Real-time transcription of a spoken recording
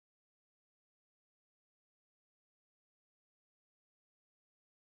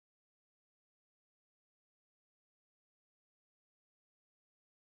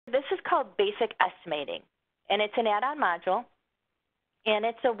This is called basic estimating, and it's an add-on module, and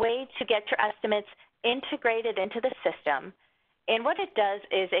it's a way to get your estimates integrated into the system. And what it does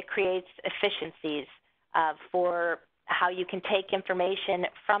is it creates efficiencies for how you can take information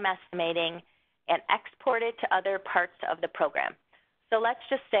from estimating and export it to other parts of the program. So let's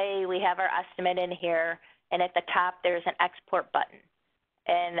just say we have our estimate in here, and at the top there's an export button.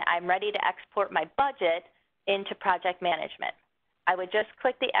 And I'm ready to export my budget into project management. I would just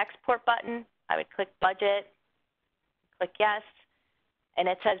click the export button. I would click budget, click yes, and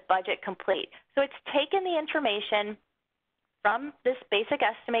it says budget complete. So it's taken the information from this basic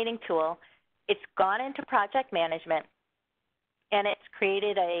estimating tool, it's gone into project management, and it's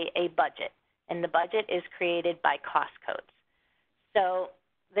created a budget. And the budget is created by cost codes. So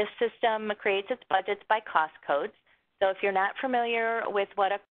this system creates its budgets by cost codes. So if you're not familiar with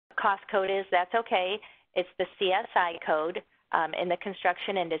what a cost code is, that's okay. It's the CSI code in the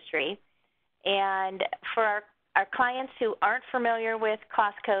construction industry. And for our clients who aren't familiar with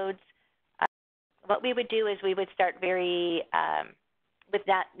cost codes, what we would do is we would start with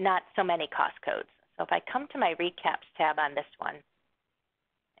not so many cost codes. So if I come to my recaps tab on this one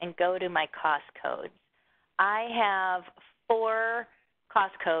and go to my cost codes, I have 4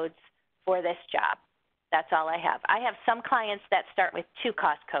 cost codes for this job. That's all I have. I have some clients that start with 2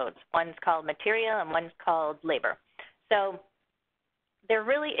 cost codes. One's called material and one's called labor. So there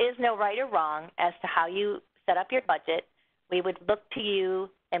really is no right or wrong as to how you set up your budget. We would look to you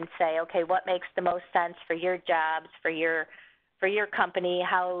and say, okay, what makes the most sense for your jobs, for your company?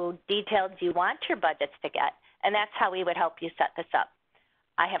 How detailed do you want your budgets to get? And that's how we would help you set this up.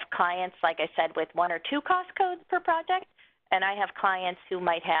 I have clients, like I said, with 1 or 2 cost codes per project, and I have clients who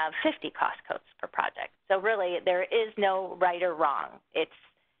might have 50 cost codes per project. So really, there is no right or wrong.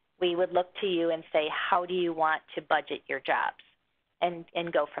 We would look to you and say, how do you want to budget your jobs, and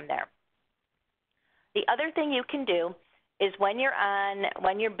go from there. The other thing you can do is when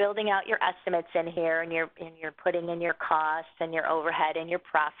you're building out your estimates in here, and you're putting in your costs and your overhead and your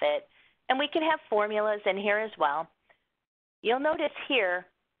profit, and we can have formulas in here as well. You'll notice here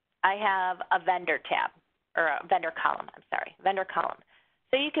I have a vendor tab, or a vendor column, vendor column.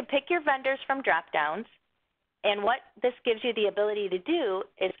 So you can pick your vendors from drop-downs, and what this gives you the ability to do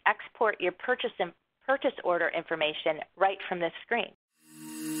is export your purchase order information right from this screen.